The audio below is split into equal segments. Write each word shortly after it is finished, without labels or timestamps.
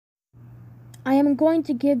I am going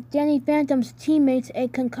to give Danny Phantom's teammates a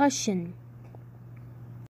concussion.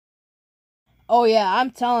 Oh yeah,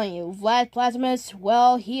 I'm telling you, Vlad Plasmus,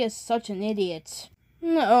 well, he is such an idiot.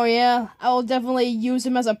 Oh yeah, I will definitely use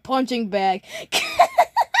him as a punching bag.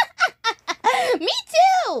 Me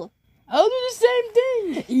too! I'll do the same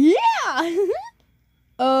thing. Yeah!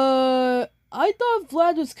 I thought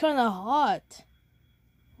Vlad was kinda hot.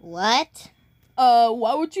 What?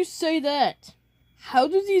 Why would you say that? How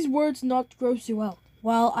do these words not gross you out?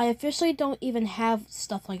 Well, I officially don't even have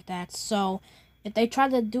stuff like that, so if they try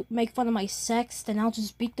to make fun of my sex, then I'll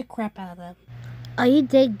just beat the crap out of them. Oh, you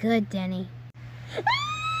did good, Danny.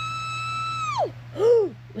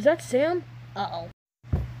 Was that Sam? Uh-oh.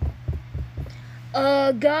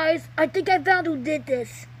 Guys, I think I found who did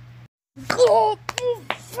this.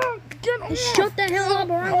 Shut the hell up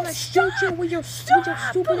or I'm gonna shoot you with your stupid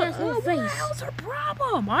ass little face. What the hell's her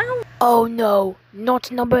problem? I don't... Oh no,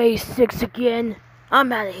 not number 86 again.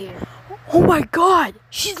 I'm out of here. Oh my god!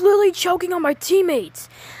 She's literally choking on my teammates!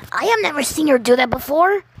 I have never seen her do that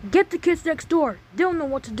before. Get the kids next door. They don't know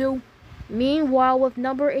what to do. Meanwhile, with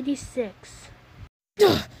number 86.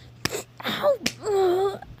 Ow!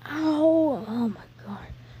 Ow! Oh my god.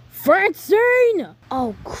 Francine!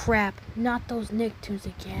 Oh crap, not those Nicktoons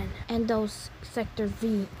again. And those Sector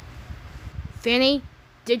V. Fanny,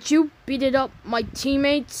 did you beat it up my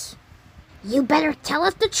teammates? You better tell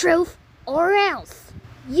us the truth, or else.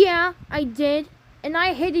 Yeah, I did. And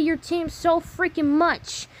I hated your team so freaking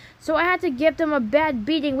much. So I had to give them a bad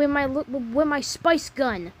beating with my spice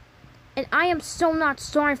gun. And I am so not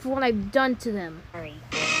sorry for what I've done to them. Sorry.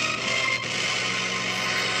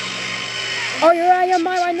 Oh, you're out of your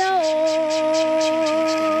mind right now.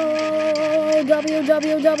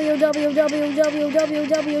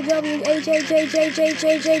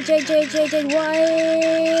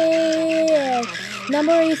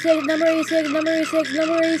 Number 86, number 86, number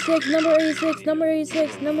 86, number 86, number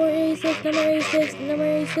 86, number 86, number 86, number 86, number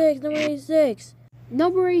 86, number 86.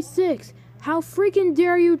 Number 86, how freaking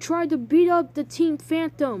dare you try to beat up the Team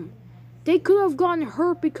Phantom? They could have gotten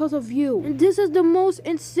hurt because of you. And this is the most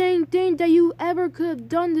insane thing that you ever could have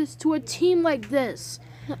done this to a team like this.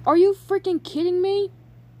 Are you freaking kidding me?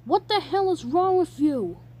 What the hell is wrong with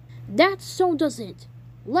you? That so does it.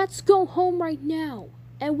 Let's go home right now.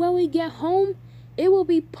 And when we get home, it will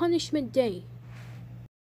be punishment day.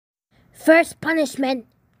 First punishment,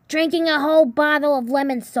 drinking a whole bottle of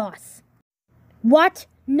lemon sauce. What?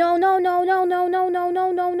 No.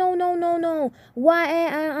 Why?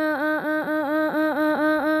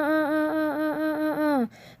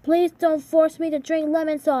 Please don't force me to drink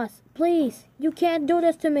lemon sauce. Please, you can't do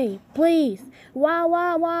this to me. Please. Wah.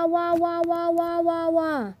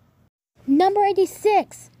 Number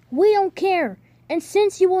 86, we don't care. And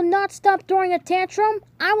since you will not stop throwing a tantrum,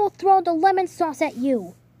 I will throw the lemon sauce at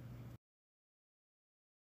you.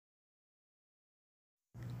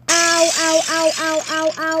 Ow.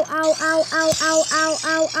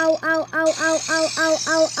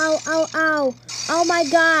 Oh my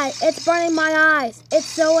god, it's burning my eyes. It's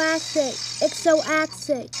so acid. It's so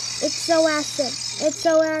acid. It's so acid. It's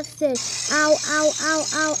so acid. Ow.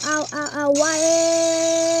 Why?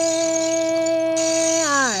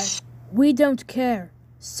 We don't care.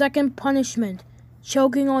 Second punishment,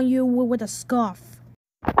 choking on you with a scarf.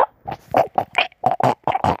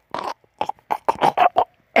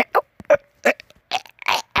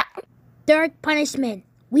 Third punishment,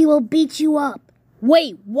 we will beat you up.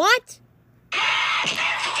 Wait, what?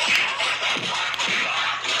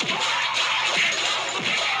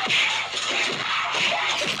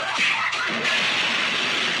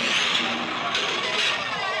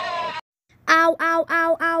 Ow.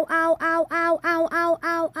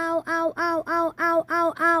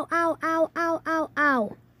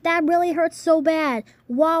 That really hurts so bad.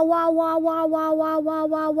 Wah.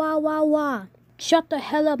 Shut the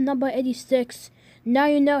hell up, number 86. Now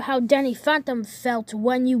you know how Danny Phantom felt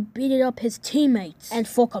when you beat up his teammates. And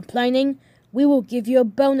for complaining, we will give you a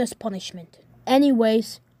bonus punishment.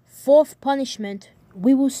 Anyways, fourth punishment,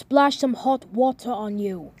 we will splash some hot water on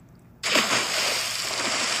you.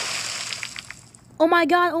 Oh my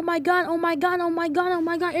god,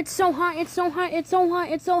 it's so hot,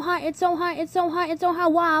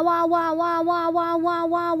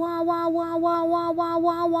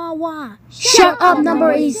 wah. Shut up,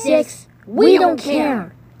 number 86. We don't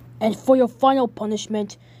care. And for your final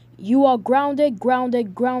punishment, you are grounded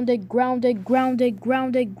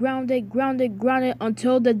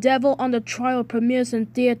until The Devil on the Trial premieres in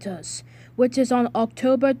theaters, which is on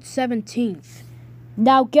October 17th.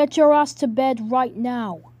 Now get your ass to bed right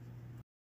now.